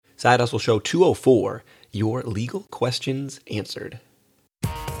Side Hustle Show 204, your legal questions answered.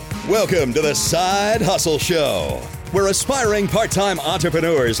 Welcome to the Side Hustle Show, where aspiring part-time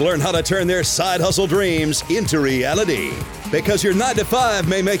entrepreneurs learn how to turn their side hustle dreams into reality. Because your 9 to 5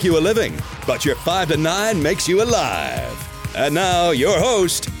 may make you a living, but your 5 to 9 makes you alive. And now, your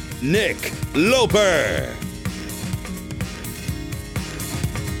host, Nick Loper.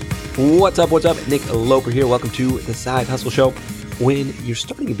 What's up? Nick Loper here. Welcome to the Side Hustle Show. When you're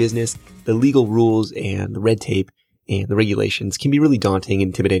starting a business, the legal rules and the red tape and the regulations can be really daunting and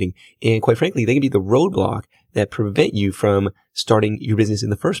intimidating. And quite frankly, they can be the roadblock that prevent you from starting your business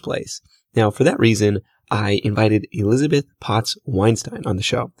in the first place. Now, for that reason, I invited Elizabeth Potts Weinstein on the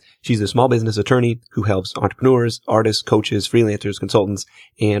show. She's a small business attorney who helps entrepreneurs, artists, coaches, freelancers, consultants,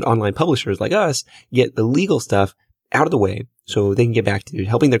 and online publishers like us get the legal stuff out of the way so they can get back to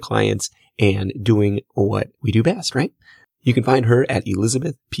helping their clients and doing what we do best, right? You can find her at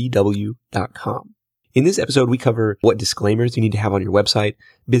elizabethpw.com. In this episode, we cover what disclaimers you need to have on your website,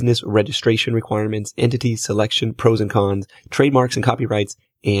 business registration requirements, entity selection, pros and cons, trademarks and copyrights,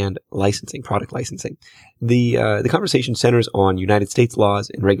 and licensing, product licensing. The conversation centers on United States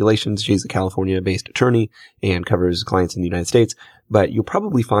laws and regulations. She's a California-based attorney and covers clients in the United States, but you'll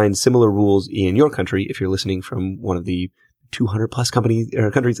probably find similar rules in your country if you're listening from one of the 200 plus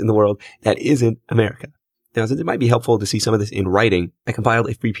countries in the world that isn't America. Now, since it might be helpful to see some of this in writing, I compiled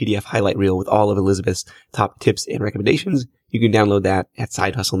a free PDF highlight reel with all of Elizabeth's top tips and recommendations. You can download that at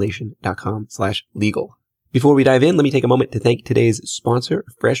sidehustlenation.com/legal. Before we dive in, let me take a moment to thank today's sponsor,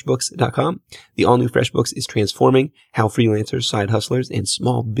 FreshBooks.com. The all-new FreshBooks is transforming how freelancers, side hustlers, and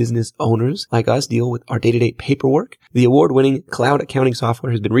small business owners like us deal with our day-to-day paperwork. The award-winning cloud accounting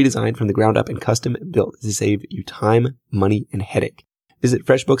software has been redesigned from the ground up and custom built to save you time, money, and headache. Visit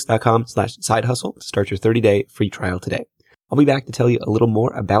freshbooks.com/sidehustle to start your 30-day free trial today. I'll be back to tell you a little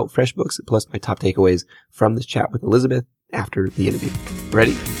more about FreshBooks, plus my top takeaways from this chat with Elizabeth after the interview.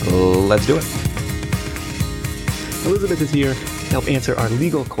 Ready? Let's do it. Elizabeth is here to help answer our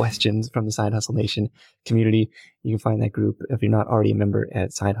legal questions from the Side Hustle Nation community. You can find that group if you're not already a member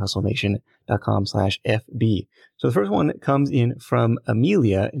at sidehustlenation.com/FB. So the first one comes in from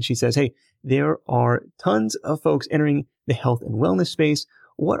Amelia, and she says, hey, there are tons of folks entering the health and wellness space.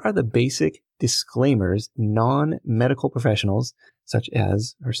 What are the basic disclaimers non-medical professionals, such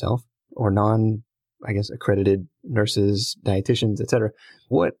as herself, or accredited nurses, dietitians, etc.?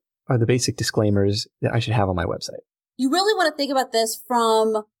 What are the basic disclaimers that I should have on my website? You really want to think about this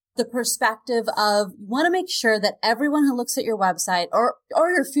from the perspective of you want to make sure that everyone who looks at your website or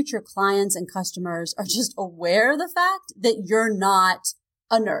your future clients and customers are just aware of the fact that you're not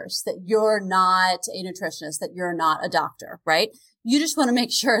a nurse, that you're not a nutritionist, that you're not a doctor, right? You just want to make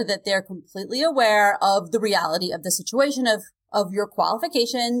sure that they're completely aware of the reality of the situation of your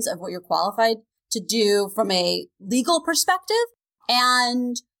qualifications, of what you're qualified to do from a legal perspective,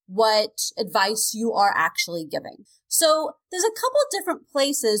 and what advice you are actually giving. So there's a couple different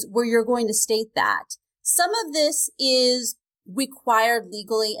places where you're going to state that. Some of this is required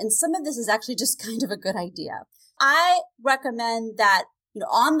legally, and some of this is actually just kind of a good idea. I recommend that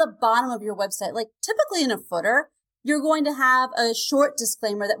on the bottom of your website, like typically in a footer, you're going to have a short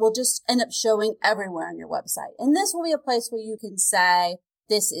disclaimer that will just end up showing everywhere on your website. And this will be a place where you can say,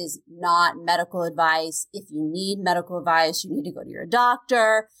 this is not medical advice. If you need medical advice, you need to go to your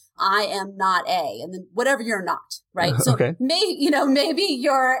doctor. I am not and then whatever you're not, right? So Okay. maybe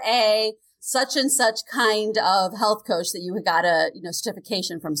you're a such and such kind of health coach that you got a,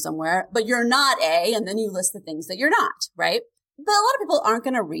 certification from somewhere, but you're not and then you list the things that you're not, right? But a lot of people aren't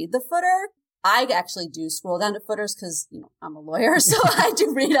going to read the footer. I actually do scroll down to footers because, I'm a lawyer, so I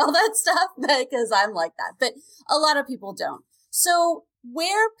do read all that stuff because I'm like that. But a lot of people don't. So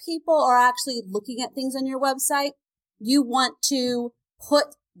where people are actually looking at things on your website, you want to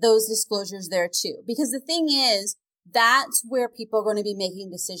put those disclosures there too. Because the thing is, that's where people are going to be making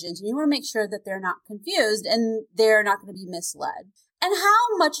decisions. And you want to make sure that they're not confused and they're not going to be misled. And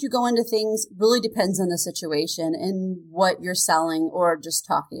how much you go into things really depends on the situation and what you're selling or just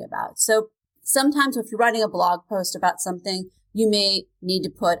talking about. So sometimes if you're writing a blog post about something, you may need to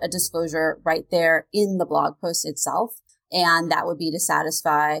put a disclosure right there in the blog post itself. And that would be to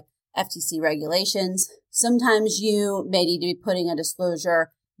satisfy FTC regulations. Sometimes you may need to be putting a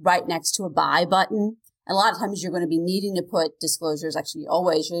disclosure right next to a buy button. And a lot of times you're going to be needing to put disclosures, actually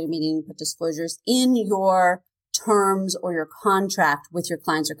always you're going to be needing to put disclosures in your terms or your contract with your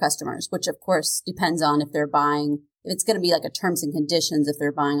clients or customers, which of course depends on if they're buying, if it's going to be like a terms and conditions if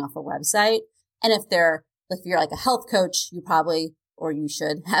they're buying off a website. And if you're like a health coach, you probably or you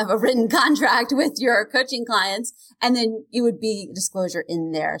should have a written contract with your coaching clients. And then you would be disclosure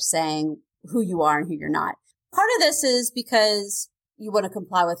in there saying who you are and who you're not. Part of this is because you want to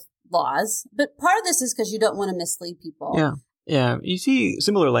comply with laws, but part of this is because you don't want to mislead people. Yeah. Yeah. You see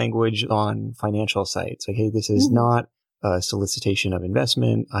similar language on financial sites. Like, hey, this is not a solicitation of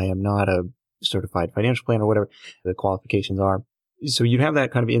investment. I am not a certified financial planner, or whatever the qualifications are. So you'd have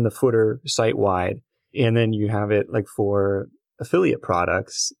that kind of in the footer site wide. And then you have it like for affiliate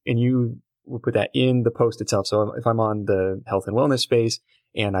products, and you will put that in the post itself. So if I'm on the health and wellness space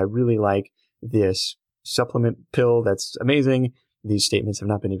and I really like this supplement pill that's amazing, these statements have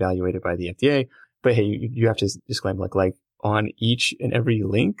not been evaluated by the FDA, but hey, you have to disclaim like on each and every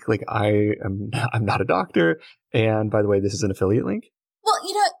link, like I'm not a doctor. And by the way, this is an affiliate link. Well,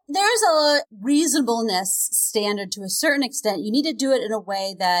 there's a reasonableness standard to a certain extent. You need to do it in a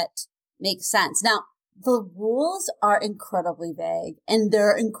way that makes sense. Now, the rules are incredibly vague and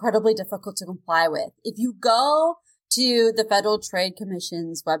they're incredibly difficult to comply with. If you go to the Federal Trade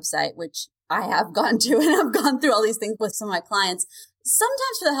Commission's website, which I have gone to, and I've gone through all these things with some of my clients,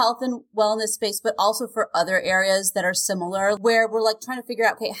 sometimes for the health and wellness space, but also for other areas that are similar, where we're like trying to figure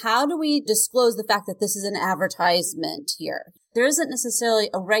out, okay, how do we disclose the fact that this is an advertisement here? There isn't necessarily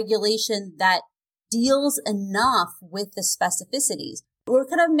a regulation that deals enough with the specificities. We're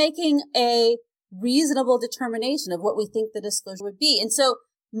kind of making a reasonable determination of what we think the disclosure would be. And so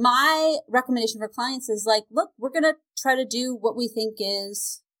my recommendation for clients is like, look, we're going to try to do what we think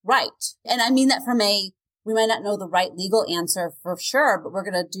is right. And I mean that from we might not know the right legal answer for sure, but we're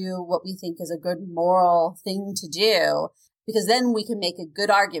going to do what we think is a good moral thing to do, because then we can make a good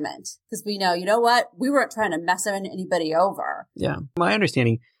argument, because we know, you know what, we weren't trying to mess anybody over. Yeah. My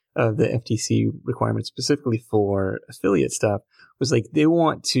understanding of the FTC requirements specifically for affiliate stuff was like they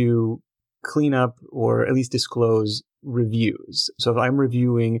want to clean up or at least disclose reviews. So if I'm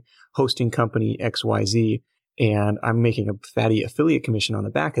reviewing hosting company XYZ and I'm making a fatty affiliate commission on the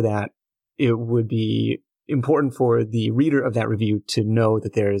back of that, it would be important for the reader of that review to know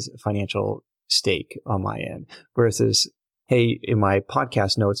that there is a financial stake on my end. Versus, hey, in my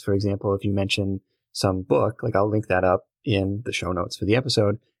podcast notes, for example, if you mention some book, like I'll link that up in the show notes for the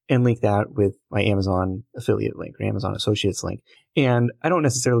episode and link that with my Amazon affiliate link or Amazon associates link. And I don't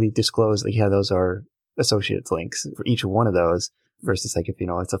necessarily disclose like, yeah, those are associates links for each one of those, versus like if,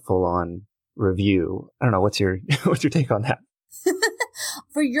 it's a full on review. I don't know. What's your take on that?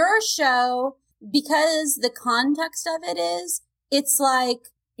 For your show, because the context of it is, it's like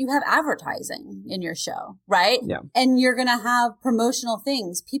you have advertising in your show, right? Yeah. And you're going to have promotional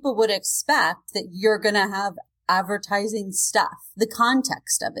things. People would expect that you're going to have advertising stuff. The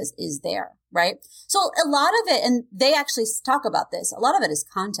context of it is there, right? So a lot of it, and they actually talk about this, a lot of it is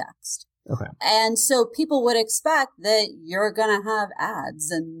context. Okay. And so people would expect that you're going to have ads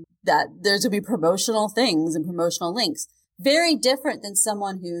and that there's going to be promotional things and promotional links. Very different than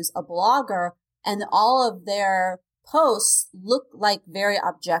someone who's a blogger and all of their posts look like very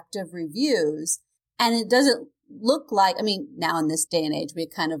objective reviews. And it doesn't look like, now in this day and age, we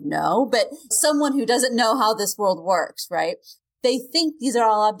kind of know, but someone who doesn't know how this world works, right? They think these are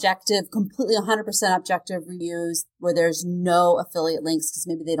all objective, completely 100% objective reviews where there's no affiliate links, because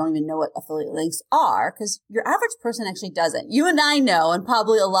maybe they don't even know what affiliate links are, because your average person actually doesn't. You and I know, and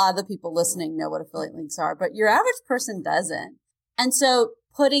probably a lot of the people listening know what affiliate links are, but your average person doesn't. And so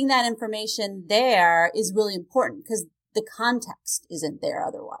putting that information there is really important because the context isn't there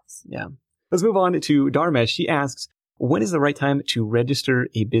otherwise. Yeah. Let's move on to Dharmesh. She asks, when is the right time to register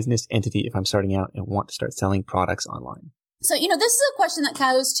a business entity if I'm starting out and want to start selling products online? So, this is a question that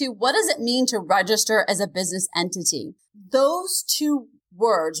goes to, what does it mean to register as a business entity? Those two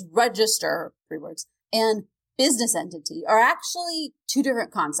words, register, 3 words, and business entity are actually 2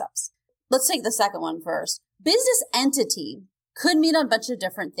 different concepts. Let's take the second one first. Business entity could mean a bunch of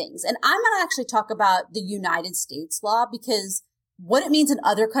different things. And I'm going to actually talk about the United States law, because what it means in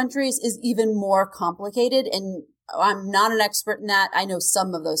other countries is even more complicated. And I'm not an expert in that. I know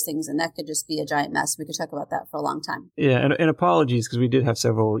some of those things, and that could just be a giant mess. We could talk about that for a long time. Yeah, and apologies, because we did have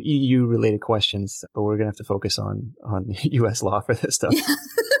several EU-related questions, but we're going to have to focus on U.S. law for this stuff.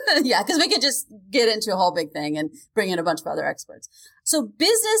 Yeah, because we could just get into a whole big thing and bring in a bunch of other experts. So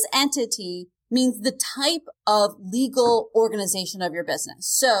business entity means the type of legal organization of your business.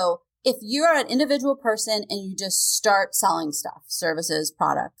 So if you're an individual person and you just start selling stuff, services,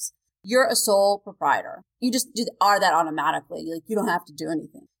 products, you're a sole proprietor. You just are that automatically. Like, you don't have to do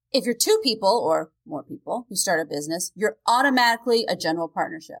anything. If you're 2 people or more people who start a business, you're automatically a general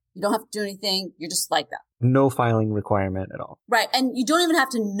partnership. You don't have to do anything. You're just like that. No filing requirement at all. Right. And you don't even have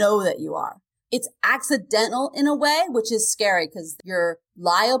to know that you are. It's accidental in a way, which is scary because you're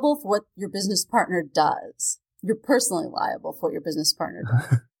liable for what your business partner does. You're personally liable for what your business partner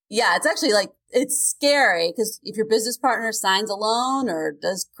does. Yeah, it's actually like, it's scary because if your business partner signs a loan or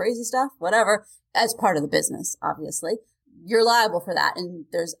does crazy stuff, whatever, as part of the business, obviously, you're liable for that. And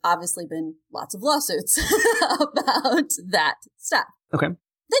there's obviously been lots of lawsuits about that stuff. Okay.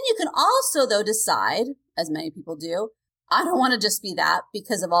 Then you can also, though, decide, as many people do, I don't want to just be that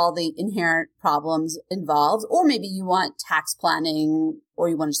because of all the inherent problems involved. Or maybe you want tax planning or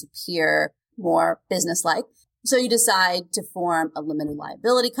you want to just appear more business-like. So you decide to form a limited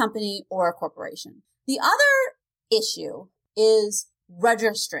liability company or a corporation. The other issue is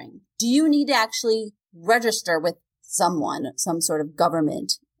registering. Do you need to actually register with someone, some sort of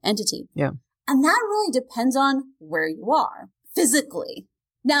government entity? Yeah. And that really depends on where you are physically.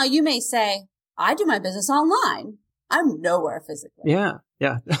 Now, you may say, I do my business online. I'm nowhere physically. Yeah.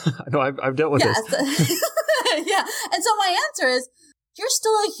 Yeah. No, I've dealt with this. Yeah. And so my answer is, you're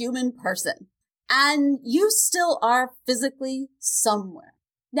still a human person. And you still are physically somewhere.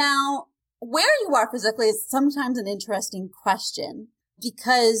 Now, where you are physically is sometimes an interesting question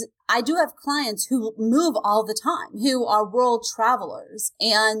because I do have clients who move all the time, who are world travelers.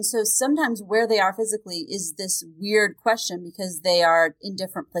 And so sometimes where they are physically is this weird question because they are in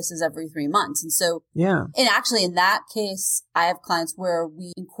different places every 3 months. And so, yeah. And actually in that case, I have clients where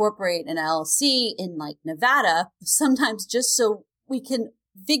we incorporate an LLC in like Nevada, sometimes just so we can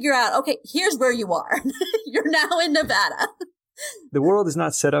figure out, okay, here's where you are. You're now in Nevada. The world is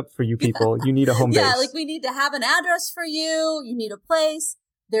not set up for you people. You need a home base. Yeah, like we need to have an address for you. You need a place.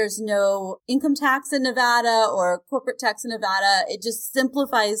 There's no income tax in Nevada or corporate tax in Nevada. It just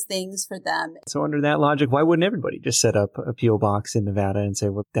simplifies things for them. So under that logic, why wouldn't everybody just set up a P.O. box in Nevada and say,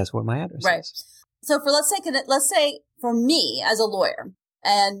 well, that's where my address is? So for let's say for me as a lawyer,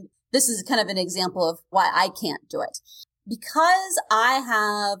 and this is kind of an example of why I can't do it. Because I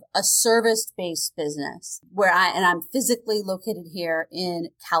have a service-based business where I'm physically located here in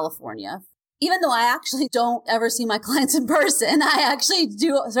California, even though I actually don't ever see my clients in person, I actually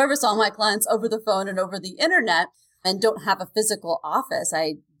do service all my clients over the phone and over the internet and don't have a physical office.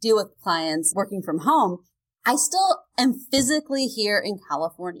 I deal with clients working from home. I still am physically here in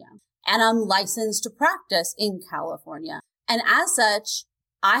California and I'm licensed to practice in California. And as such,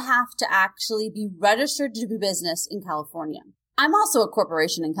 I have to actually be registered to do business in California. I'm also a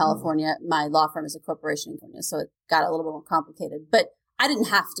corporation in California. My law firm is a corporation in California, so it got a little bit more complicated. But I didn't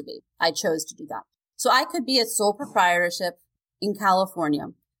have to be. I chose to do that. So I could be a sole proprietorship in California.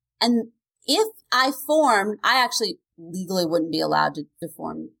 And if I formed, I actually legally wouldn't be allowed to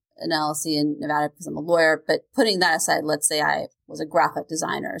form an LLC in Nevada because I'm a lawyer. But putting that aside, let's say I was a graphic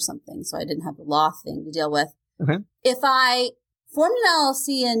designer or something, so I didn't have the law thing to deal with. Okay. If I formed an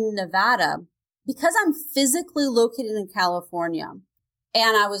LLC in Nevada, because I'm physically located in California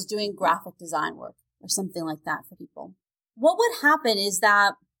and I was doing graphic design work or something like that for people, what would happen is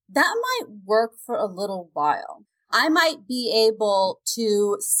that might work for a little while. I might be able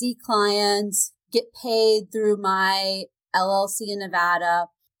to see clients, get paid through my LLC in Nevada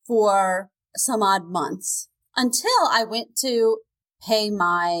for some odd months until I went to pay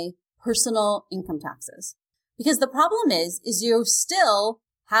my personal income taxes. Because the problem is you still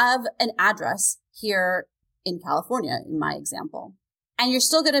have an address here in California, in my example. And you're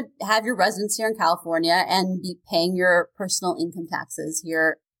still going to have your residence here in California and be paying your personal income taxes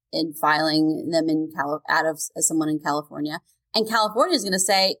here and filing them as someone in California. And California is going to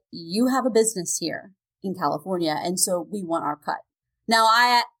say, you have a business here in California, and so we want our cut. Now,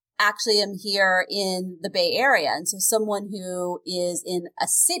 I actually am here in the Bay Area, and so someone who is in a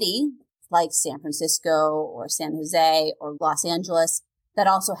city like San Francisco or San Jose or Los Angeles that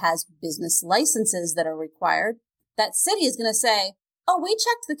also has business licenses that are required, that city is going to say, oh, we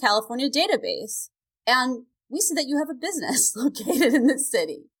checked the California database and we see that you have a business located in this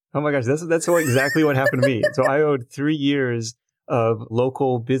city. Oh my gosh, that's exactly what happened to me. So I owed 3 years of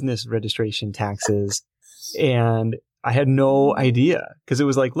local business registration taxes and I had no idea because it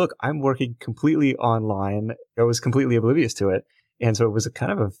was like, look, I'm working completely online. I was completely oblivious to it. And so it was a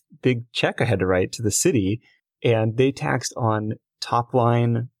kind of a big check I had to write to the city, and they taxed on top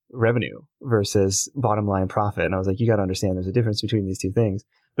line revenue versus bottom line profit. And I was like, you got to understand there's a difference between these two things.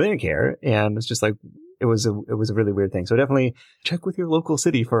 But they didn't care. And it's just like, it was a really weird thing. So definitely check with your local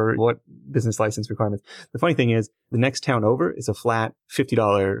city for what business license requirements. The funny thing is the next town over is a flat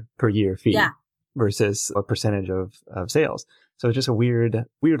 $50 per year fee. Yeah. versus a percentage of sales. So it's just a weird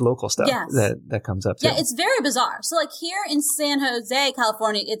local stuff that comes up too. Yeah, it's very bizarre. So like here in San Jose,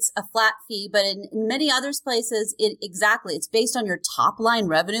 California, it's a flat fee, but in many other places, it's based on your top line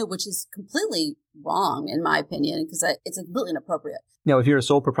revenue, which is completely wrong in my opinion, because it's completely inappropriate. Now, if you're a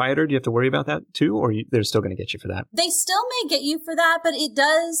sole proprietor, do you have to worry about that too, or they're still going to get you for that? They still may get you for that, but it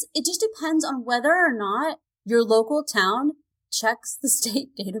just depends on whether or not your local town checks the state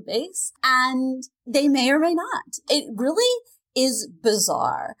database, and they may or may not. It really is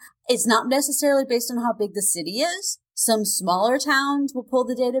bizarre. It's not necessarily based on how big the city is. Some smaller towns will pull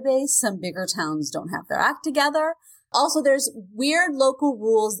the database. Some bigger towns don't have their act together. Also, there's weird local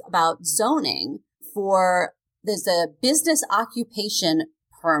rules about zoning there's a business occupation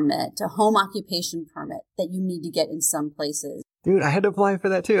permit, a home occupation permit that you need to get in some places. Dude, I had to apply for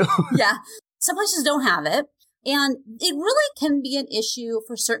that too. Yeah. Some places don't have it. And it really can be an issue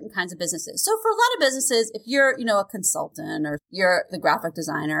for certain kinds of businesses. So for a lot of businesses, if you're, a consultant or you're the graphic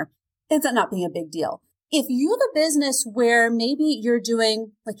designer, it's not being a big deal. If you have a business where maybe you're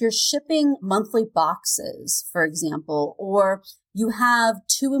doing, like you're shipping monthly boxes, for example, or you have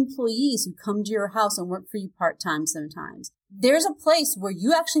 2 employees who come to your house and work for you part-time sometimes, there's a place where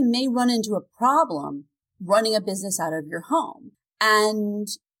you actually may run into a problem running a business out of your home. And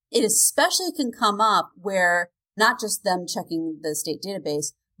it especially can come up where not just them checking the state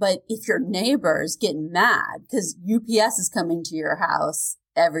database, but if your neighbors get mad because UPS is coming to your house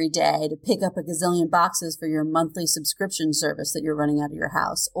every day to pick up a gazillion boxes for your monthly subscription service that you're running out of your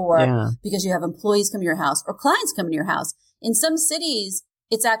house, or because you have employees come to your house or clients come to your house. In some cities,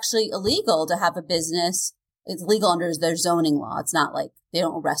 it's actually illegal to have a business. It's legal under their zoning law. It's not like they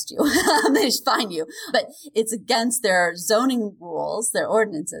don't arrest you. They just fine you. But it's against their zoning rules, their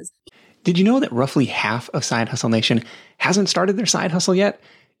ordinances. Did you know that roughly half of Side Hustle Nation hasn't started their side hustle yet?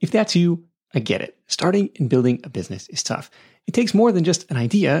 If that's you, I get it. Starting and building a business is tough. It takes more than just an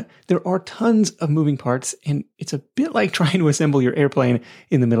idea. There are tons of moving parts, and it's a bit like trying to assemble your airplane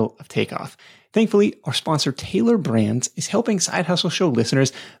in the middle of takeoff. Thankfully, our sponsor, Tailor Brands, is helping Side Hustle Show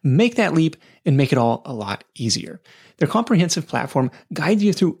listeners make that leap and make it all a lot easier. Their comprehensive platform guides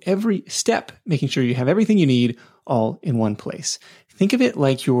you through every step, making sure you have everything you need all in one place. Think of it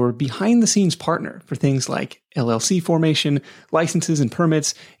like your behind-the-scenes partner for things like LLC formation, licenses and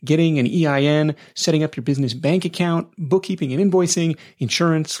permits, getting an EIN, setting up your business bank account, bookkeeping and invoicing,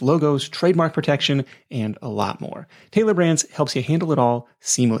 insurance, logos, trademark protection, and a lot more. Tailor Brands helps you handle it all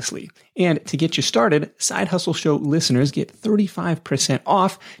seamlessly. And to get you started, Side Hustle Show listeners get 35%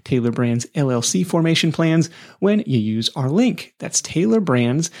 off Tailor Brands LLC formation plans when you use our link. That's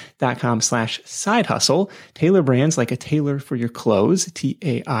tailorbrands.com/side hustle. Tailor Brands, like a tailor for your clothes,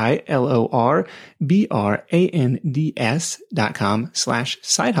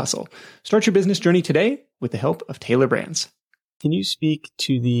 TAILORBRANDS.com/side hustle. Start your business journey today with the help of Tailor Brands. Can you speak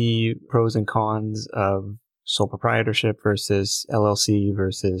to the pros and cons of sole proprietorship versus LLC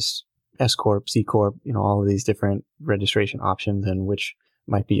versus S Corp, C Corp, all of these different registration options and which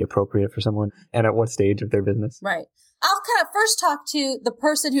might be appropriate for someone and at what stage of their business? Right. I'll kind of first talk to the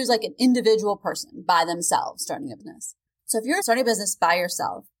person who's like an individual person by themselves starting a business. So if you're starting a business by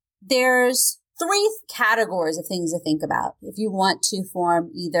yourself, there's 3 categories of things to think about if you want to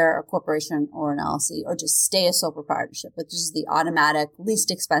form either a corporation or an LLC or just stay a sole proprietorship, which is the automatic, least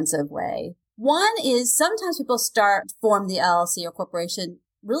expensive way. One is sometimes people form the LLC or corporation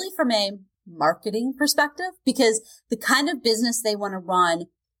really from a marketing perspective because the kind of business they want to run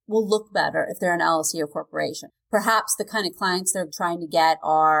will look better if they're an LLC or corporation. Perhaps the kind of clients they're trying to get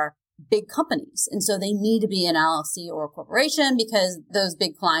are big companies. And so they need to be an LLC or a corporation because those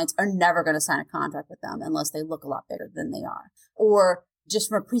big clients are never going to sign a contract with them unless they look a lot bigger than they are. Or just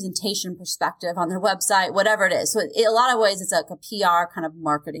from a presentation perspective on their website, whatever it is. So a lot of ways, it's like a PR kind of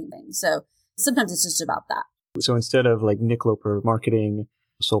marketing thing. So sometimes it's just about that. So instead of like Nick Loper marketing,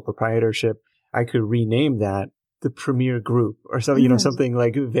 sole proprietorship, I could rename that the Premier Group or something, something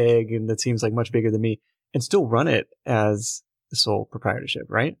like vague and that seems like much bigger than me and still run it as the sole proprietorship,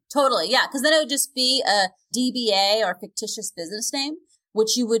 right? Totally. Yeah. Because then it would just be a DBA or fictitious business name,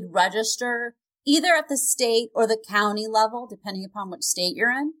 which you would register either at the state or the county level, depending upon which state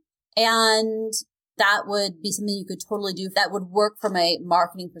you're in. And that would be something you could totally do. That would work from a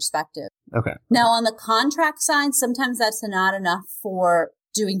marketing perspective. Okay. Now on the contract side, sometimes that's not enough for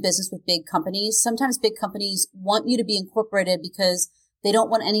doing business with big companies. Sometimes big companies want you to be incorporated because they don't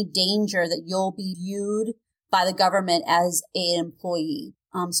want any danger that you'll be viewed by the government as an employee.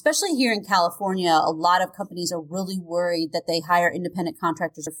 Especially here in California, a lot of companies are really worried that they hire independent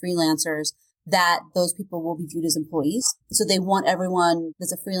contractors or freelancers, that those people will be viewed as employees. So they want everyone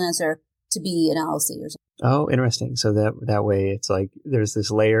that's a freelancer to be an LLC or something. Oh, interesting. So that way it's like there's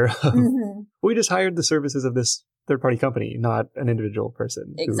this layer of, we just hired the services of this third-party company, not an individual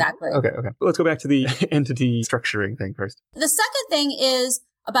person. Exactly. Okay. Let's go back to the entity structuring thing first. The second thing is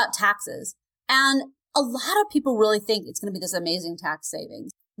about taxes. And a lot of people really think it's going to be this amazing tax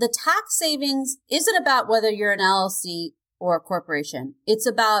savings. The tax savings isn't about whether you're an LLC or a corporation. It's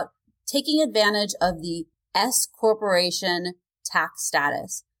about taking advantage of the S corporation tax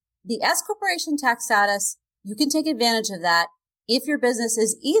status. The S corporation tax status, you can take advantage of that if your business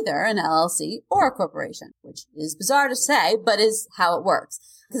is either an LLC or a corporation, which is bizarre to say, but is how it works.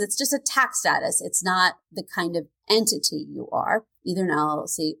 Because it's just a tax status. It's not the kind of entity you are. Either an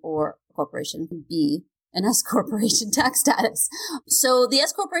LLC or a corporation can be an S corporation tax status. So the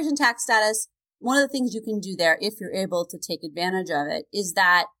S corporation tax status, one of the things you can do there, if you're able to take advantage of it, is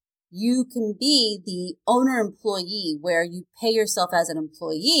that you can be the owner employee where you pay yourself as an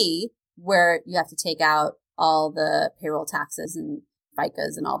employee, where you have to take out all the payroll taxes and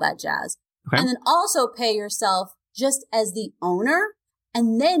FICAs and all that jazz. Okay. And then also pay yourself just as the owner.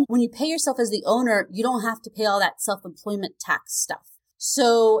 And then when you pay yourself as the owner, you don't have to pay all that self-employment tax stuff.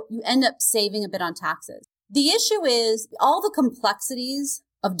 So you end up saving a bit on taxes. The issue is all the complexities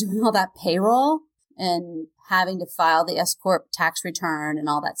of doing all that payroll and having to file the S Corp tax return and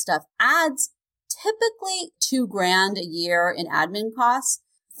all that stuff adds typically $2,000 a year in admin costs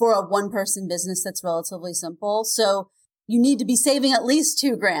for a one-person business that's relatively simple. So you need to be saving at least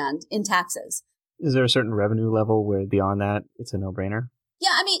 $2,000 in taxes. Is there a certain revenue level where beyond that, it's a no-brainer?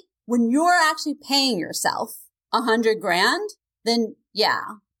 Yeah, I mean, when you're actually paying yourself $100,000, then yeah,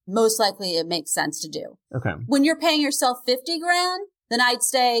 most likely it makes sense to do. Okay. When you're paying yourself $50,000, then I'd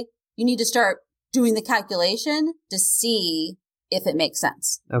say you need to start doing the calculation to see if it makes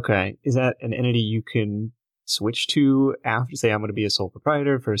sense. Okay. Is that an entity you can switch to after, say, I'm going to be a sole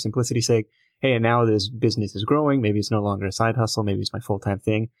proprietor for simplicity's sake? Hey, and now this business is growing. Maybe it's no longer a side hustle. Maybe it's my full-time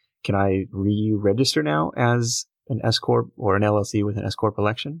thing. Can I re-register now as an S Corp or an LLC with an S Corp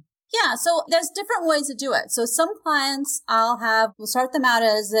election? Yeah, so there's different ways to do it. So some clients we'll start them out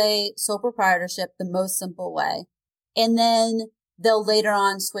as a sole proprietorship, the most simple way. And then they'll later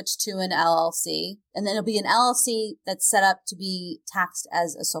on switch to an LLC. And then it'll be an LLC that's set up to be taxed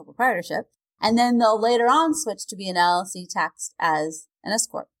as a sole proprietorship. And then they'll later on switch to be an LLC taxed as an S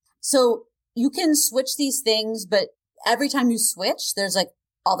Corp. So you can switch these things, but every time you switch, there's like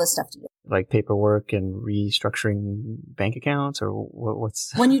all this stuff to do. Like paperwork and restructuring bank accounts, or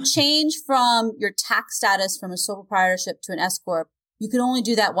what's... When you change from your tax status from a sole proprietorship to an S Corp, you can only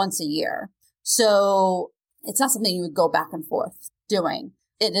do that once a year. So it's not something you would go back and forth doing.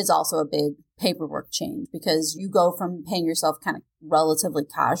 It is also a big paperwork change because you go from paying yourself kind of relatively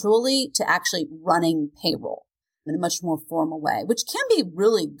casually to actually running payroll in a much more formal way, which can be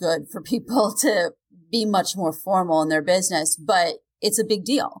really good for people to be much more formal in their business, but it's a big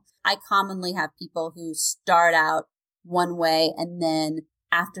deal. I commonly have people who start out one way and then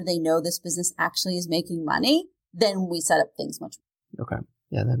after they know this business actually is making money, then we set up things much more. Okay.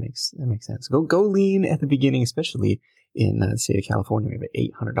 Yeah, that makes sense. Go lean at the beginning, especially in the state of California. We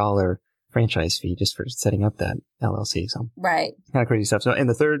have an $800 franchise fee just for setting up that LLC. So right. Kind of crazy stuff. So, and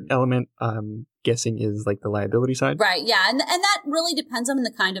the third element, I'm guessing, is like the liability side. Right. Yeah. And that really depends on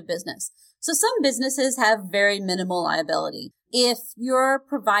the kind of business. So some businesses have very minimal liability. If you're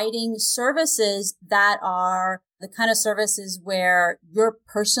providing services that are the kind of services where you're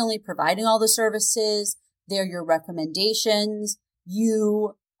personally providing all the services, they're your recommendations,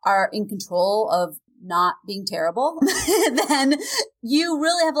 you are in control of not being terrible, then you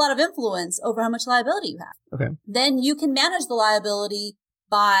really have a lot of influence over how much liability you have. Okay. Then you can manage the liability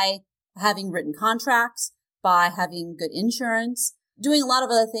by having written contracts, by having good insurance, doing a lot of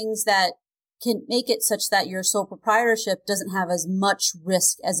other things that can make it such that your sole proprietorship doesn't have as much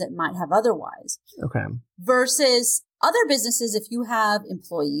risk as it might have otherwise. Okay. Versus other businesses, if you have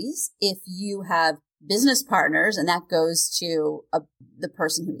employees, if you have business partners, and that goes to the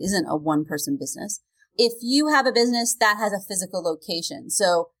person who isn't a one-person business. If you have a business that has a physical location,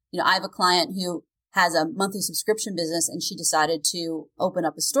 so, I have a client who has a monthly subscription business and she decided to open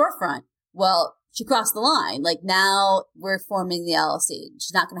up a storefront. Well, she crossed the line. Like now we're forming the LLC.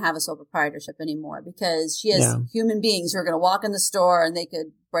 She's not going to have a sole proprietorship anymore because she has human beings who are going to walk in the store and they could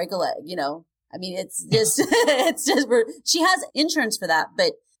break a leg, I mean, it's just, she has insurance for that,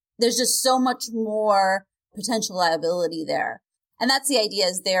 but there's just so much more potential liability there. And that's the idea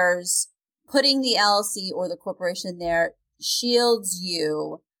is there's putting the LLC or the corporation there shields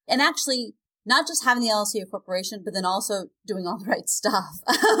you. And actually not just having the LLC or corporation, but then also doing all the right stuff.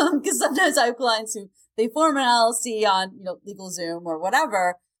 Because sometimes I have clients who they form an LLC on, LegalZoom or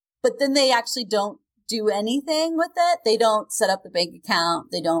whatever. but then they actually don't do anything with it. They don't set up the bank account.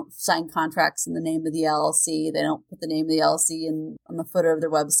 They don't sign contracts in the name of the LLC. They don't put the name of the LLC on the footer of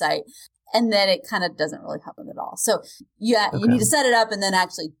their website. And then it kind of doesn't really help them at all. So you need to set it up and then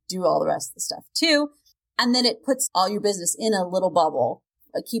actually do all the rest of the stuff too. And then it puts all your business in a little bubble.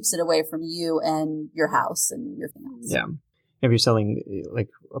 It keeps it away from you and your house and your thing else. Yeah. If you're selling, like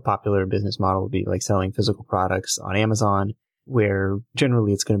a popular business model would be like selling physical products on Amazon, where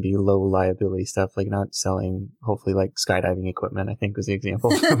generally it's going to be low liability stuff, like not selling, hopefully, like skydiving equipment, I think was the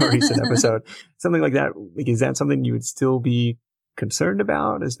example from a recent episode. Something like that. Like, is that something you would still be concerned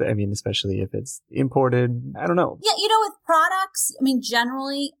about? Especially if it's imported? I don't know. Yeah, with products,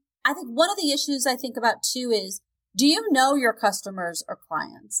 generally, I think one of the issues I think about too is, do you know your customers or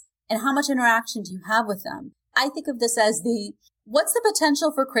clients and how much interaction do you have with them? I think of this as what's the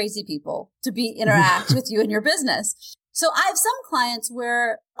potential for crazy people to interact with you in your business? So I have some clients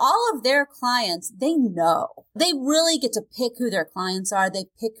where all of their clients, they know. They really get to pick who their clients are. They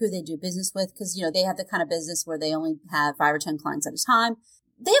pick who they do business with because, they have the kind of business where they only have 5 or 10 clients at a time.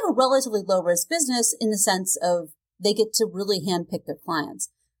 They have a relatively low risk business in the sense of they get to really handpick their clients.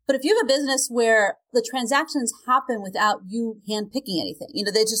 But if you have a business where the transactions happen without you handpicking anything,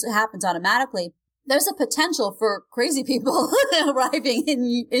 that just happens automatically, there's a potential for crazy people arriving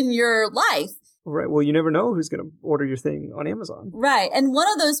in your life. Right. Well, you never know who's going to order your thing on Amazon. Right. And one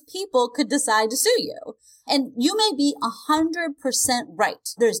of those people could decide to sue you. And you may be 100% right.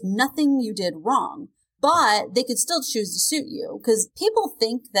 There's nothing you did wrong, but they could still choose to sue you because people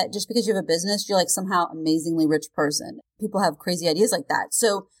think that just because you have a business, you're like somehow amazingly rich person. People have crazy ideas like that.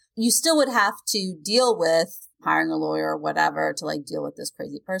 So you still would have to deal with hiring a lawyer or whatever to deal with this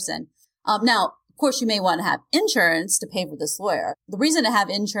crazy person. Now, of course, you may want to have insurance to pay for this lawyer. One of the reasons to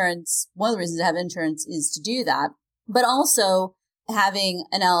have insurance is to do that. But also having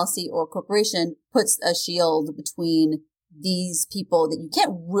an LLC or corporation puts a shield between these people that you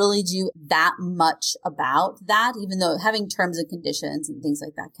can't really do that much about that, even though having terms and conditions and things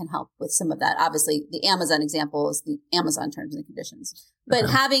like that can help with some of that. Obviously, the Amazon example is the Amazon terms and conditions. But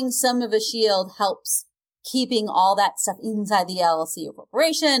having some of a shield helps keeping all that stuff inside the LLC or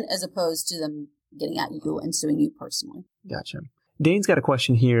corporation as opposed to them getting at you and suing you personally. Gotcha. Dane's got a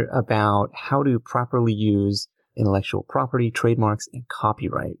question here about how to properly use intellectual property, trademarks, and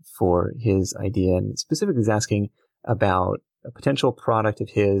copyright for his idea. And specifically is asking about a potential product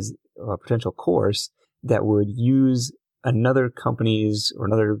of his, or a potential course that would use another company's or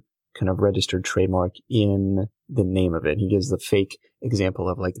another kind of registered trademark in the name of it. He gives the fake example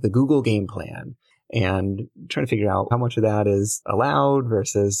of the Google game plan, and trying to figure out how much of that is allowed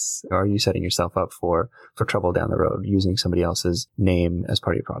versus are you setting yourself up for trouble down the road using somebody else's name as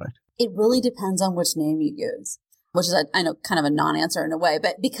part of your product? It really depends on which name you use, which is, I know, kind of a non-answer in a way,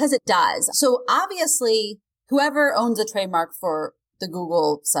 but because it does. So obviously, whoever owns a trademark for the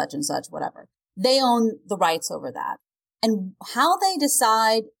Google such and such, whatever, they own the rights over that. And how they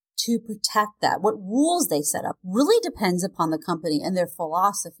decide to protect that, what rules they set up, really depends upon the company and their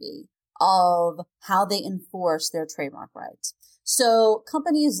philosophy of how they enforce their trademark rights. So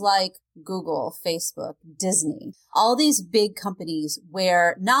companies like Google, Facebook, Disney, all these big companies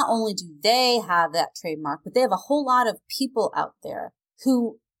where not only do they have that trademark, but they have a whole lot of people out there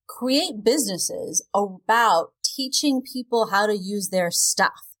who create businesses about teaching people how to use their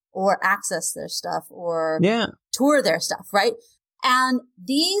stuff or access their stuff or tour their stuff, right? And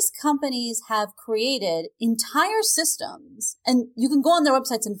these companies have created entire systems, and you can go on their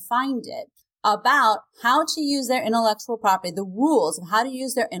websites and find it, about how to use their intellectual property, the rules of how to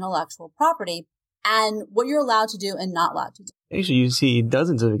use their intellectual property, and what you're allowed to do and not allowed to do. Actually, you see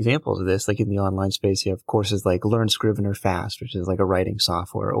dozens of examples of this, like in the online space. You have courses like Learn Scrivener Fast, which is like a writing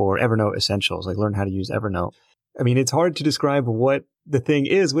software, or Evernote Essentials, like learn how to use Evernote. I mean, it's hard to describe what the thing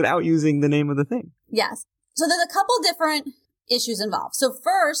is without using the name of the thing. Yes. So there's a couple different issues involved. So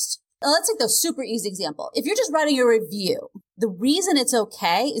first, let's take the super easy example. If you're just writing a review, the reason it's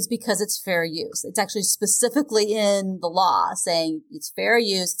okay is because it's fair use. It's actually specifically in the law saying it's fair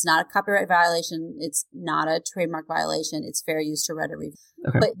use. It's not a copyright violation. It's not a trademark violation. It's fair use to write a review.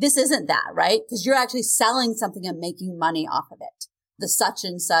 Okay. But this isn't that, right? Because you're actually selling something and making money off of it. The such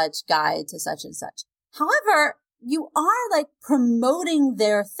and such guide to such and such. However, you are promoting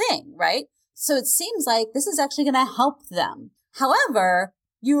their thing, right? So it seems like this is actually going to help them. However,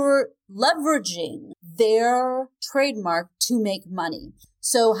 you're leveraging their trademark to make money.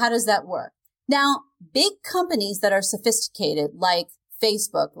 So how does that work? Now, big companies that are sophisticated, like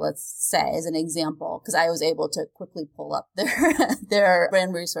Facebook, let's say, as an example, because I was able to quickly pull up their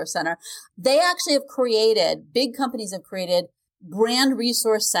brand resource center. They actually have big companies have created brand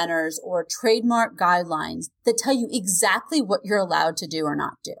resource centers or trademark guidelines that tell you exactly what you're allowed to do or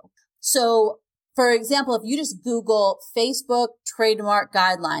not do. So, for example, if you just Google Facebook trademark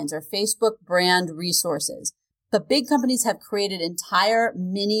guidelines or Facebook brand resources, the big companies have created entire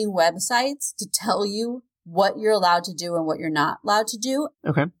mini websites to tell you what you're allowed to do and what you're not allowed to do.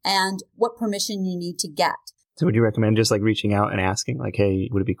 Okay. And what permission you need to get. So would you recommend just like reaching out and asking like, hey,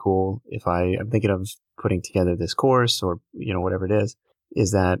 would it be cool if I'm thinking of putting together this course or, whatever it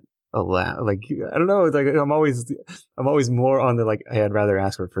is that allowed? Like, I don't know. It's like, I'm always more on the like, hey, I'd rather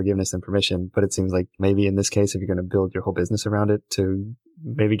ask for forgiveness than permission. But it seems like maybe in this case, if you're going to build your whole business around it, to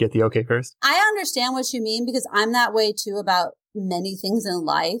maybe get the okay first. I understand what you mean because I'm that way too about many things in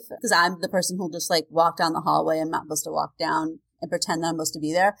life, because I'm the person who'll just like walk down the hallway. I'm not supposed to walk down and pretend that I'm supposed to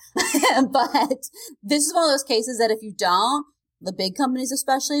be there. But this is one of those cases that if you don't, the big companies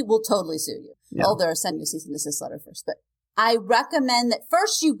especially will totally sue you. Yeah. Oh, they'll send you a cease and desist letter first. But I recommend that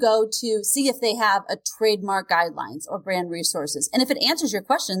first you go to see if they have a trademark guidelines or brand resources. And if it answers your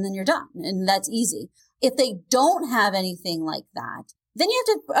question, then you're done. And that's easy. If they don't have anything like that, then you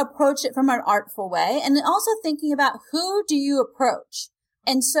have to approach it from an artful way. And also thinking about who do you approach?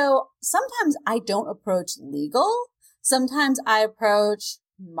 And so sometimes I don't approach legal. Sometimes I approach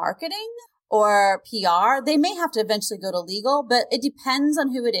marketing or PR. They may have to eventually go to legal, but it depends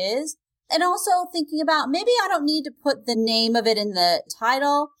on who it is. And also thinking about maybe I don't need to put the name of it in the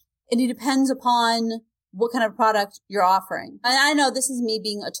title. It depends upon what kind of product you're offering. And I know this is me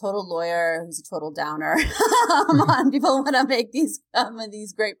being a total lawyer who's a total downer on people want to make these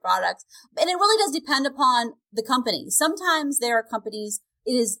great products. And it really does depend upon the company. Sometimes there are companies,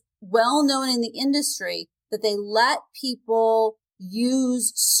 it is well known in the industry that they let people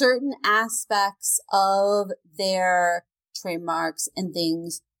use certain aspects of their trademarks and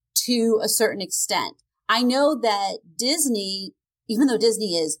things to a certain extent. I know that Disney, even though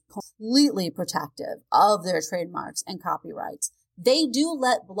Disney is completely protective of their trademarks and copyrights, they do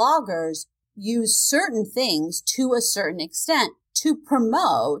let bloggers use certain things to a certain extent to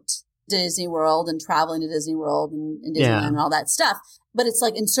promote Disney World and traveling to Disney World and Disneyland and all that stuff. But it's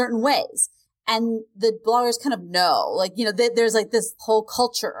like in certain ways. And the bloggers kind of know, like, there's like this whole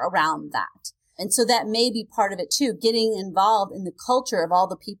culture around that. And so that may be part of it too, getting involved in the culture of all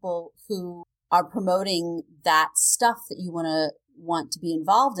the people who are promoting that stuff that you want to be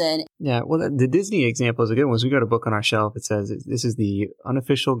involved in. Yeah, well, the Disney example is a good one. So we got a book on our shelf. It says this is the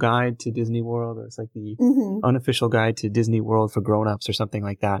unofficial guide to Disney World, or it's like the unofficial guide to Disney World for grown-ups or something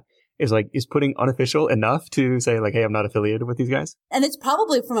like that. Is putting unofficial enough to say like, hey, I'm not affiliated with these guys? And it's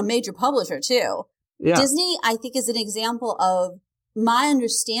probably from a major publisher too. Yeah. Disney, I think, is an example of my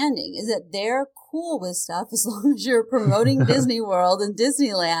understanding is that they're cool with stuff as long as you're promoting Disney World and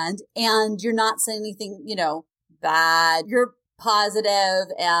Disneyland and you're not saying anything, bad. You're positive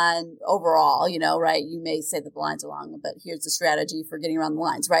and overall, right? You may say that the lines are long, but here's the strategy for getting around the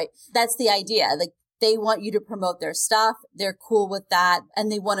lines, right? That's the idea. Like, they want you to promote their stuff. They're cool with that.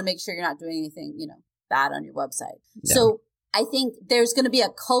 And they want to make sure you're not doing anything, bad on your website. Yeah. So I think there's going to be a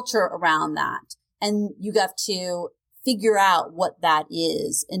culture around that. And you have to figure out what that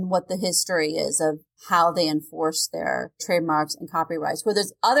is and what the history is of how they enforce their trademarks and copyrights. Where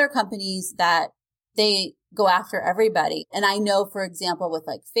there's other companies that they go after everybody. And I know, for example, with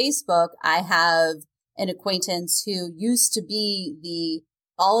like Facebook, I have an acquaintance who used to be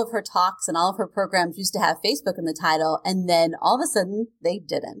all of her talks and all of her programs used to have Facebook in the title. And then all of a sudden they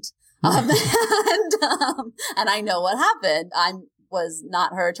didn't. And I know what happened. I was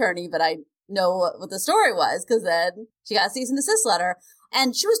not her attorney, but I know what the story was, because then she got a cease and desist letter.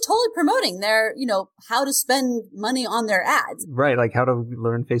 And she was totally promoting their, how to spend money on their ads. Right. Like how to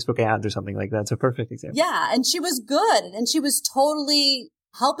learn Facebook ads or something like that. It's a perfect example. Yeah. And she was good. And she was totally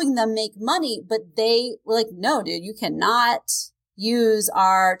helping them make money. But they were like, no, dude, you cannot use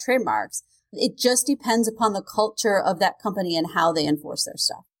our trademarks. It just depends upon the culture of that company and how they enforce their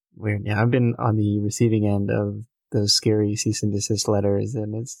stuff. Weird. Yeah. I've been on the receiving end of those scary cease and desist letters.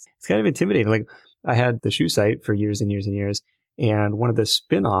 And it's kind of intimidating. Like I had the shoe site for years and years and years. And one of the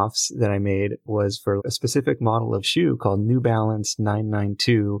spin-offs that I made was for a specific model of shoe called New Balance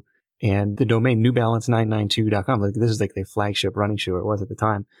 992, and the domain newbalance992.com. Like this is like the flagship running shoe, it was at the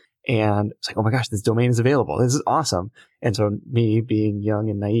time. And it's like, oh my gosh, this domain is available. This is awesome. And so me, being young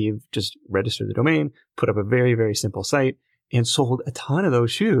and naive, just registered the domain, put up a very, very simple site, and sold a ton of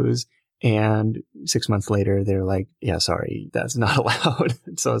those shoes. And 6 months later, they're like, yeah, sorry, that's not allowed.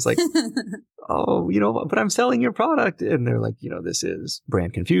 So I was like, oh, but I'm selling your product. And they're like, this is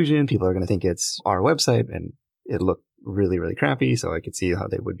brand confusion. People are going to think it's our website, and it looked really, really crappy. So I could see how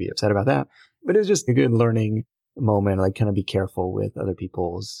they would be upset about that. But it was just a good learning moment, like kind of be careful with other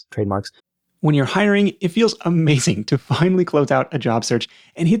people's trademarks. When you're hiring, it feels amazing to finally close out a job search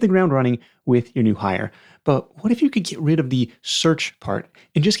and hit the ground running with your new hire. But what if you could get rid of the search part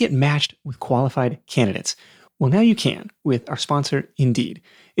and just get matched with qualified candidates? Well, now you can with our sponsor, Indeed.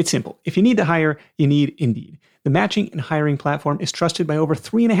 It's simple. If you need to hire, you need Indeed. The matching and hiring platform is trusted by over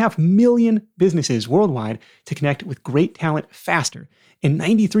 3.5 million businesses worldwide to connect with great talent faster. And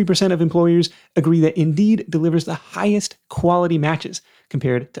 93% of employers agree that Indeed delivers the highest quality matches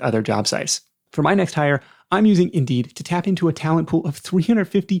compared to other job sites. For my next hire, I'm using Indeed to tap into a talent pool of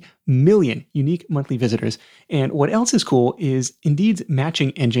 350 million unique monthly visitors. And what else is cool is Indeed's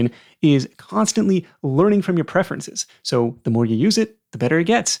matching engine is constantly learning from your preferences. So the more you use it, the better it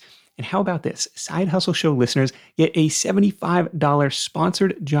gets. And how about this? Side Hustle Show listeners get a $75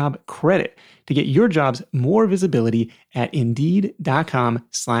 sponsored job credit to get your jobs more visibility at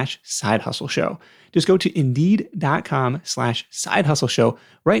Indeed.com/sidehustleshow. Just go to Indeed.com/sidehustleshow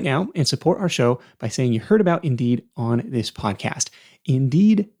right now and support our show by saying you heard about Indeed on this podcast.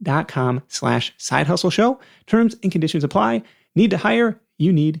 Indeed.com/sidehustleshow. Terms and conditions apply. Need to hire?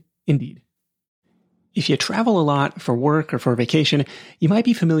 You need Indeed. If you travel a lot for work or for vacation, you might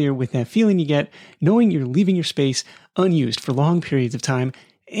be familiar with that feeling you get knowing you're leaving your space unused for long periods of time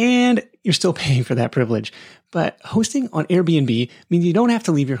and you're still paying for that privilege. But hosting on Airbnb means you don't have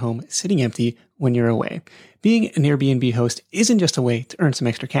to leave your home sitting empty when you're away. Being an Airbnb host isn't just a way to earn some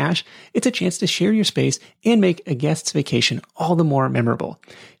extra cash. It's a chance to share your space and make a guest's vacation all the more memorable.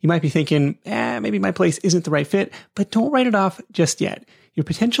 You might be thinking, maybe my place isn't the right fit, but don't write it off just yet. Your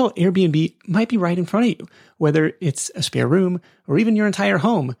potential Airbnb might be right in front of you. Whether it's a spare room or even your entire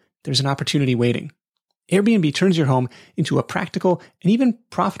home, there's an opportunity waiting. Airbnb turns your home into a practical and even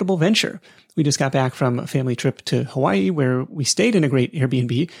profitable venture. We just got back from a family trip to Hawaii where we stayed in a great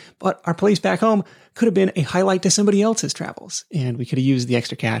Airbnb, but our place back home could have been a highlight to somebody else's travels, and we could have used the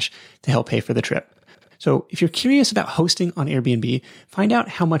extra cash to help pay for the trip. So if you're curious about hosting on Airbnb, find out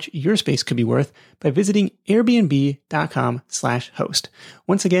how much your space could be worth by visiting airbnb.com/host.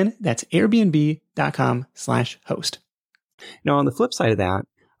 Once again, that's airbnb.com/host. Now, on the flip side of that,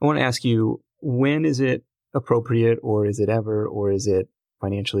 I want to ask you, when is it appropriate, or is it ever, or is it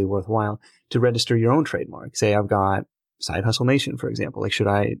financially worthwhile to register your own trademark? Say I've got Side Hustle Nation, for example. Like, should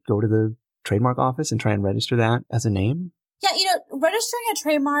I go to the trademark office and try and register that as a name? Yeah, registering a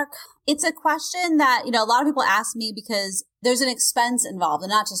trademark, it's a question that, a lot of people ask me because there's an expense involved,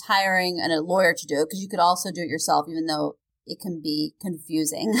 and not just hiring a lawyer to do it, because you could also do it yourself, even though it can be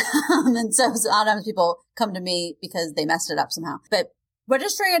confusing. And so a lot of times people come to me because they messed it up somehow. But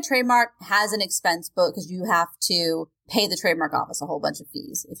registering a trademark has an expense, because you have to pay the trademark office a whole bunch of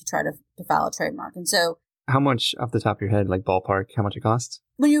fees if you try to file a trademark. And so how much, off the top of your head, like ballpark, how much it costs?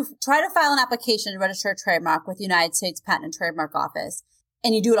 When you try to file an application to register a trademark with the United States Patent and Trademark Office,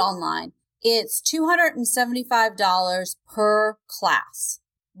 and you do it online, it's $275 per class.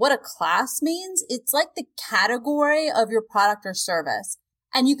 What a class means, it's like the category of your product or service.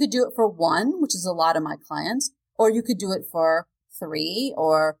 And you could do it for one, which is a lot of my clients, or you could do it for 3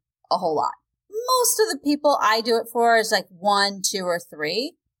 or a whole lot. Most of the people I do it for is like 1, 2, or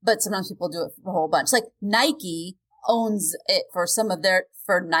 3. But sometimes people do it for a whole bunch. Like Nike owns it for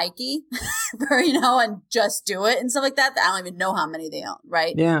for Nike, and just do it and stuff like that. I don't even know how many they own,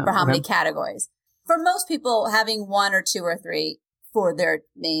 right? Yeah. For how many categories. For most people, having 1 or 2 or 3 for their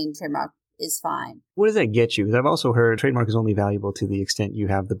main trademark is fine. What does that get you? Because I've also heard a trademark is only valuable to the extent you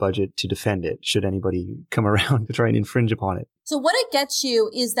have the budget to defend it, should anybody come around to try and infringe upon it. So what it gets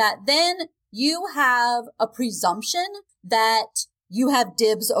you is that then you have a presumption that you have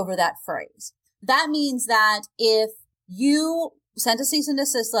dibs over that phrase. That means that if you sent a cease and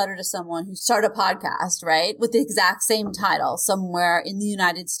desist letter to someone who started a podcast, right, with the exact same title somewhere in the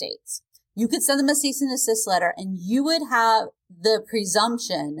United States, you could send them a cease and desist letter and you would have the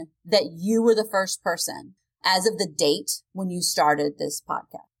presumption that you were the first person as of the date when you started this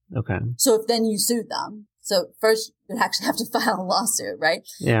podcast. Okay. So if then you sued them, so first you'd actually have to file a lawsuit, right?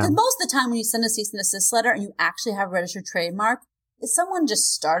 Yeah. Because most of the time when you send a cease and desist letter and you actually have a registered trademark, if someone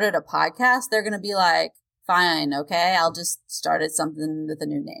just started a podcast, they're going to be like, fine, okay, I'll just start at something with a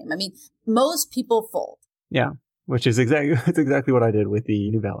new name. I mean, most people fold. Yeah, which is exactly what I did with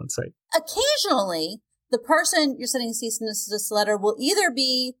the New Balance site. Occasionally, the person you're sending a cease and desist letter will either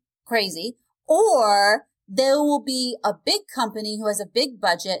be crazy or there will be a big company who has a big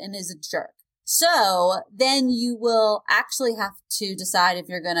budget and is a jerk. So then you will actually have to decide if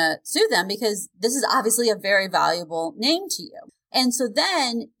you're going to sue them, because this is obviously a very valuable name to you. And so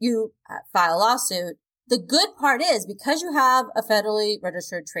then you file a lawsuit. The good part is, because you have a federally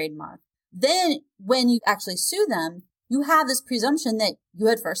registered trademark, then when you actually sue them, you have this presumption that you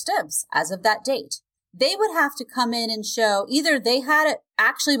had first dibs as of that date. They would have to come in and show either they had it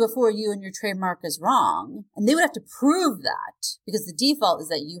actually before you and your trademark is wrong, and they would have to prove that because the default is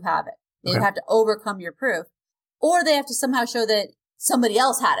that you have it. They would have to overcome your proof, or they have to somehow show that somebody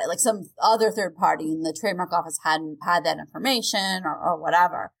else had it, like some other third party and the trademark office hadn't had that information or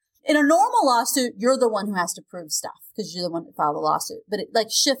whatever. In a normal lawsuit, you're the one who has to prove stuff because you're the one that filed the lawsuit, but it like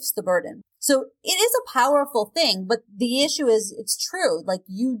shifts the burden. So it is a powerful thing, but the issue is it's true. Like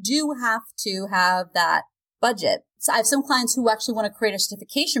you do have to have that budget. So I have some clients who actually want to create a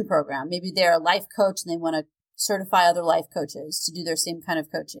certification program. Maybe they're a life coach and they want to certify other life coaches to do their same kind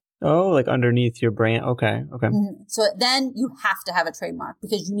of coaching. Oh, like underneath your brand. Okay. Mm-hmm. So then you have to have a trademark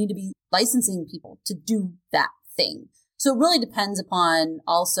because you need to be licensing people to do that thing. So it really depends upon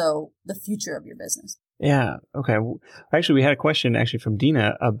also the future of your business. Yeah. Okay. Actually, we had a question from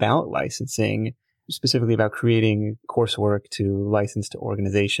Dina about licensing, specifically about creating coursework to license to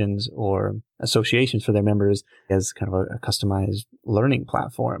organizations or associations for their members as kind of a customized learning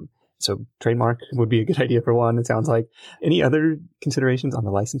platform. So trademark would be a good idea for one, it sounds like. Any other considerations on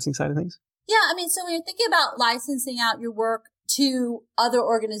the licensing side of things? Yeah. I mean, so when you're thinking about licensing out your work to other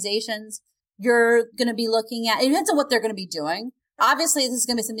organizations, you're going to be looking at, it depends on what they're going to be doing. Obviously, this is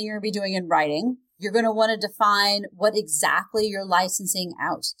going to be something you're going to be doing in writing. You're going to want to define what exactly you're licensing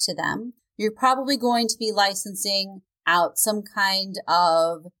out to them. You're probably going to be licensing out some kind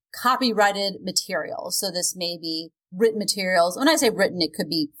of copyrighted material. So this may be written materials. When I say written, it could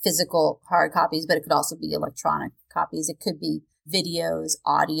be physical hard copies, but it could also be electronic copies. It could be videos,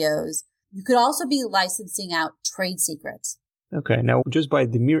 audios. You could also be licensing out trade secrets. Okay. Now, just by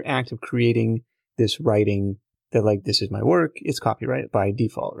the mere act of creating this writing that like, this is my work, it's copyrighted by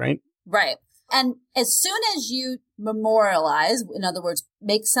default, right? Right. And as soon as you memorialize, in other words,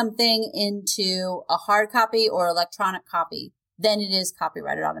 make something into a hard copy or electronic copy, then it is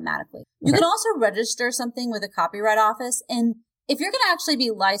copyrighted automatically. You can also register something with a copyright office. And if you're going to actually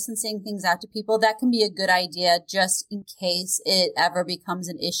be licensing things out to people, that can be a good idea just in case it ever becomes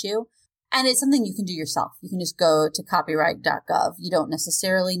an issue. And it's something you can do yourself. You can just go to copyright.gov. You don't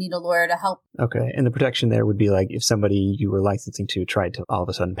necessarily need a lawyer to help. Okay. And the protection there would be like if somebody you were licensing to tried to all of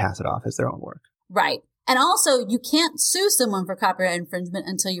a sudden pass it off as their own work. Right. And also, you can't sue someone for copyright infringement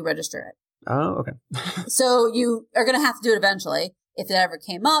until you register it. Oh, okay. So you are going to have to do it eventually. If it ever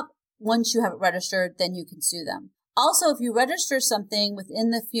came up, once you have it registered, then you can sue them. Also, if you register something within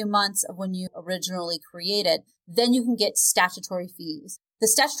the few months of when you originally created, then you can get statutory fees. The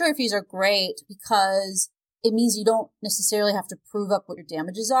statutory fees are great because it means you don't necessarily have to prove up what your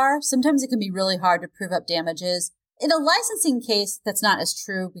damages are. Sometimes it can be really hard to prove up damages. In a licensing case, that's not as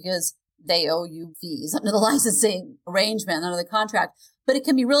true because they owe you fees under the licensing arrangement, under the contract. But it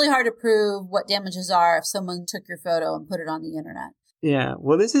can be really hard to prove what damages are if someone took your photo and put it on the internet. Yeah.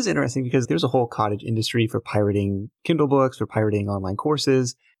 Well, this is interesting because there's a whole cottage industry for pirating Kindle books, for pirating online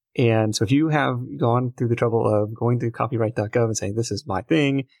courses. And so if you have gone through the trouble of going to copyright.gov and saying, this is my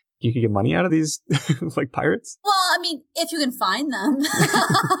thing, you could get money out of these like pirates? Well, I mean, if you can find them.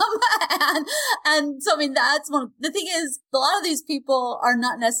 and so, I mean, that's the thing is, a lot of these people are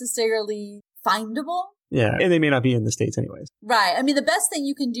not necessarily findable. Yeah. And they may not be in the States anyways. Right. I mean, the best thing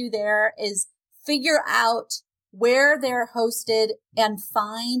you can do there is figure out where they're hosted and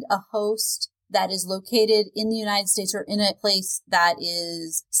find a host that is located in the United States or in a place that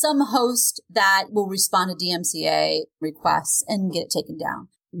is some host that will respond to DMCA requests and get it taken down.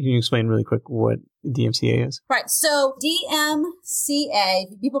 Can you explain really quick what DMCA is? Right. So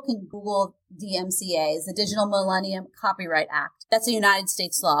DMCA, people can Google DMCA, is the Digital Millennium Copyright Act. That's a United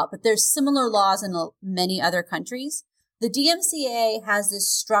States law, but there's similar laws in many other countries. The DMCA has this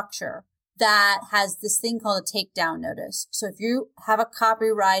structure that has this thing called a takedown notice. So if you have a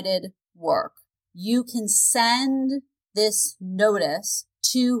copyrighted work, you can send this notice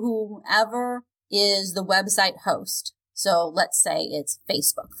to whoever is the website host. So let's say it's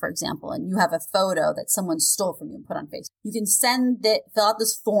Facebook, for example, and you have a photo that someone stole from you and put on Facebook. You can fill out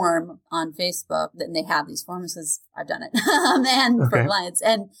this form on Facebook, and they have these forms because I've done it, and for clients.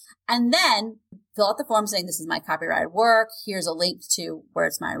 And then fill out the form saying, this is my copyrighted work. Here's a link to where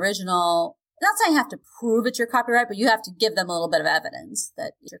it's my original. Not saying you have to prove it's your copyright, but you have to give them a little bit of evidence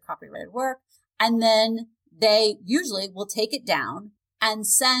that it's your copyrighted work. And then they usually will take it down and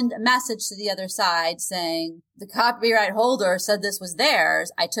send a message to the other side saying, the copyright holder said this was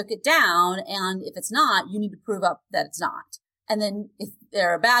theirs. I took it down. And if it's not, you need to prove up that it's not. And then if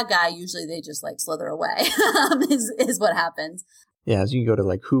they're a bad guy, usually they just like slither away, is what happens. Yeah, so you can go to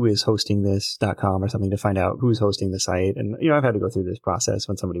like whoishostingthis.com or something to find out who's hosting the site. And, I've had to go through this process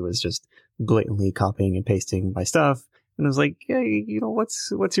when somebody was just blatantly copying and pasting my stuff. And I was like, hey,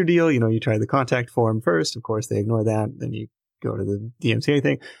 what's your deal? You try the contact form first. Of course, they ignore that. Then you go to the DMCA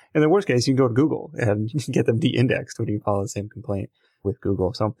thing. And in the worst case, you can go to Google and get them de-indexed when you follow the same complaint with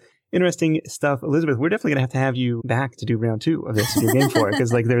Google. So interesting stuff. Elizabeth, we're definitely going to have you back to do round 2 of this if you're game for it,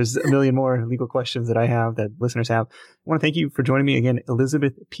 because there's a million more legal questions that I have that listeners have. I want to thank you for joining me again,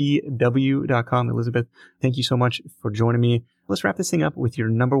 ElizabethPW.com. Elizabeth, thank you so much for joining me. Let's wrap this thing up with your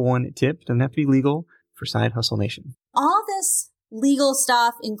number 1 tip. Doesn't have to be legal for Side Hustle Nation. All this legal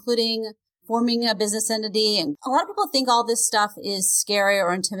stuff, including forming a business entity, and a lot of people think all this stuff is scary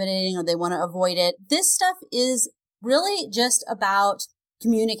or intimidating or they want to avoid it. This stuff is really just about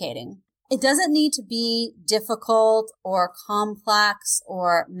communicating. It doesn't need to be difficult or complex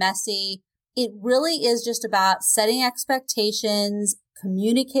or messy. It really is just about setting expectations,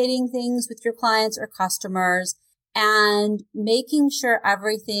 communicating things with your clients or customers, and making sure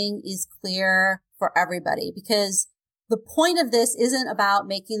everything is clear for everybody. Because the point of this isn't about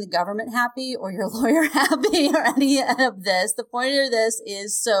making the government happy or your lawyer happy or any of this. The point of this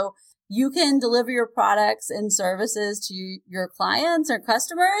is so you can deliver your products and services to your clients or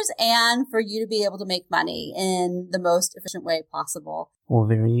customers, and for you to be able to make money in the most efficient way possible. Well,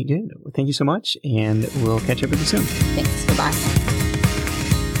 very good. Well, thank you so much, and we'll catch up with you soon. Thanks. Goodbye.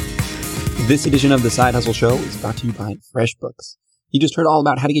 This edition of The Side Hustle Show is brought to you by FreshBooks. You just heard all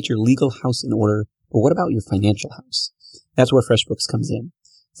about how to get your legal house in order, but what about your financial house? That's where FreshBooks comes in.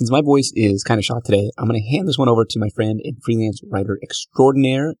 Since my voice is kind of shot today, I'm going to hand this one over to my friend and freelance writer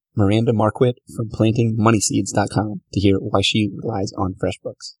extraordinaire, Miranda Marquit from PlantingMoneySeeds.com to hear why she relies on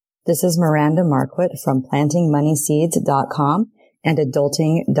FreshBooks. This is Miranda Marquit from PlantingMoneySeeds.com and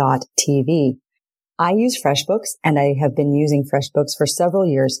Adulting.tv. I use FreshBooks, and I have been using FreshBooks for several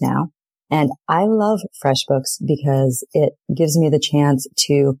years now. And I love FreshBooks because it gives me the chance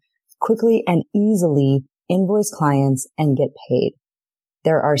to quickly and easily invoice clients and get paid.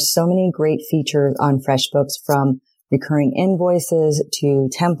 There are so many great features on FreshBooks, from recurring invoices to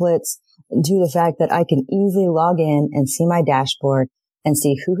templates to the fact that I can easily log in and see my dashboard and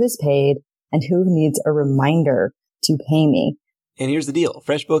see who has paid and who needs a reminder to pay me. And here's the deal.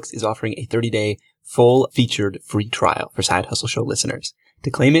 FreshBooks is offering a 30-day full-featured free trial for Side Hustle Show listeners. To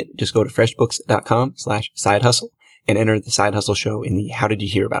claim it, just go to freshbooks.com/sidehustle and enter the Side Hustle Show in the How Did You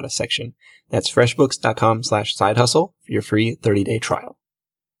Hear About Us section. That's freshbooks.com/sidehustle for your free 30-day trial.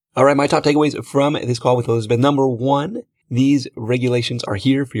 All right, my top takeaways from this call with Elizabeth. Number 1, these regulations are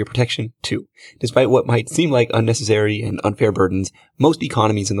here for your protection too. Despite what might seem like unnecessary and unfair burdens, most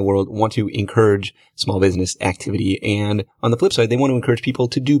economies in the world want to encourage small business activity. And on the flip side, they want to encourage people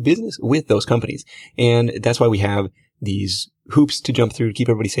to do business with those companies. And that's why we have these hoops to jump through to keep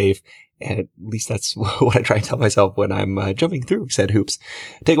everybody safe. And at least that's what I try to tell myself when I'm jumping through said hoops.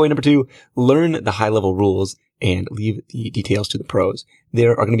 Takeaway number 2, learn the high-level rules and leave the details to the pros.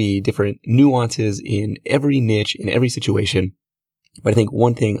 There are going to be different nuances in every niche, in every situation. But I think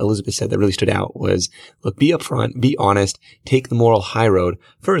one thing Elizabeth said that really stood out was, look, be upfront, be honest, take the moral high road.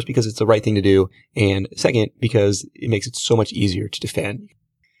 First, because it's the right thing to do. And second, because it makes it so much easier to defend.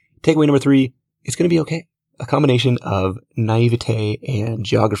 Takeaway number 3, it's going to be okay. A combination of naivete and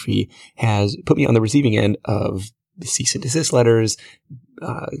geography has put me on the receiving end of the cease and desist letters,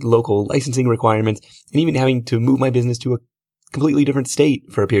 local licensing requirements, and even having to move my business to a completely different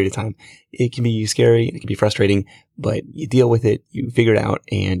state for a period of time. It can be scary and it can be frustrating, but you deal with it, you figure it out,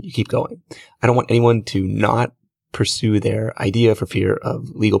 and you keep going. I don't want anyone to not pursue their idea for fear of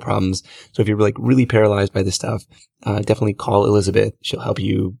legal problems. So if you're really paralyzed by this stuff, definitely call Elizabeth. She'll help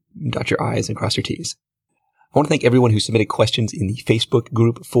you dot your I's and cross your T's. I want to thank everyone who submitted questions in the Facebook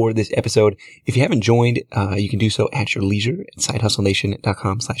group for this episode. If you haven't joined, you can do so at your leisure at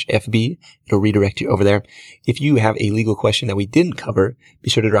sidehustlenation.com/FB. It'll redirect you over there. If you have a legal question that we didn't cover, be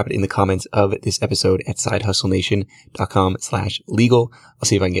sure to drop it in the comments of this episode at sidehustlenation.com/legal. I'll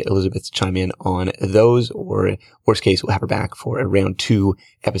see if I can get Elizabeth to chime in on those, or worst case, we'll have her back for a round 2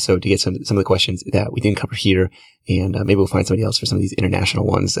 episode to get some of the questions that we didn't cover here. And maybe we'll find somebody else for some of these international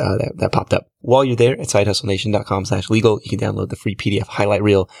ones that popped up. While you're there at sidehustlenation.com/legal, you can download the free PDF highlight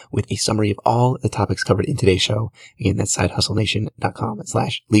reel with a summary of all the topics covered in today's show. Again, that's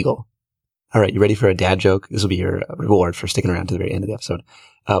sidehustlenation.com/legal. All right, you ready for a dad joke? This will be your reward for sticking around to the very end of the episode.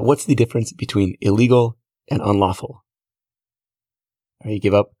 What's the difference between illegal and unlawful? All right, you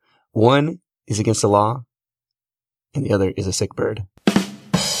give up. One is against the law, and the other is a sick bird.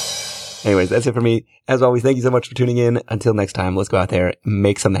 Anyways, that's it for me. As always, thank you so much for tuning in. Until next time, let's go out there,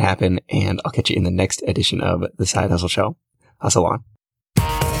 make something happen, and I'll catch you in the next edition of The Side Hustle Show. hustle on.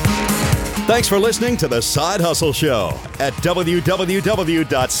 Thanks for listening to The Side Hustle Show at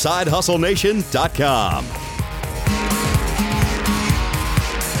www.sidehustlenation.com.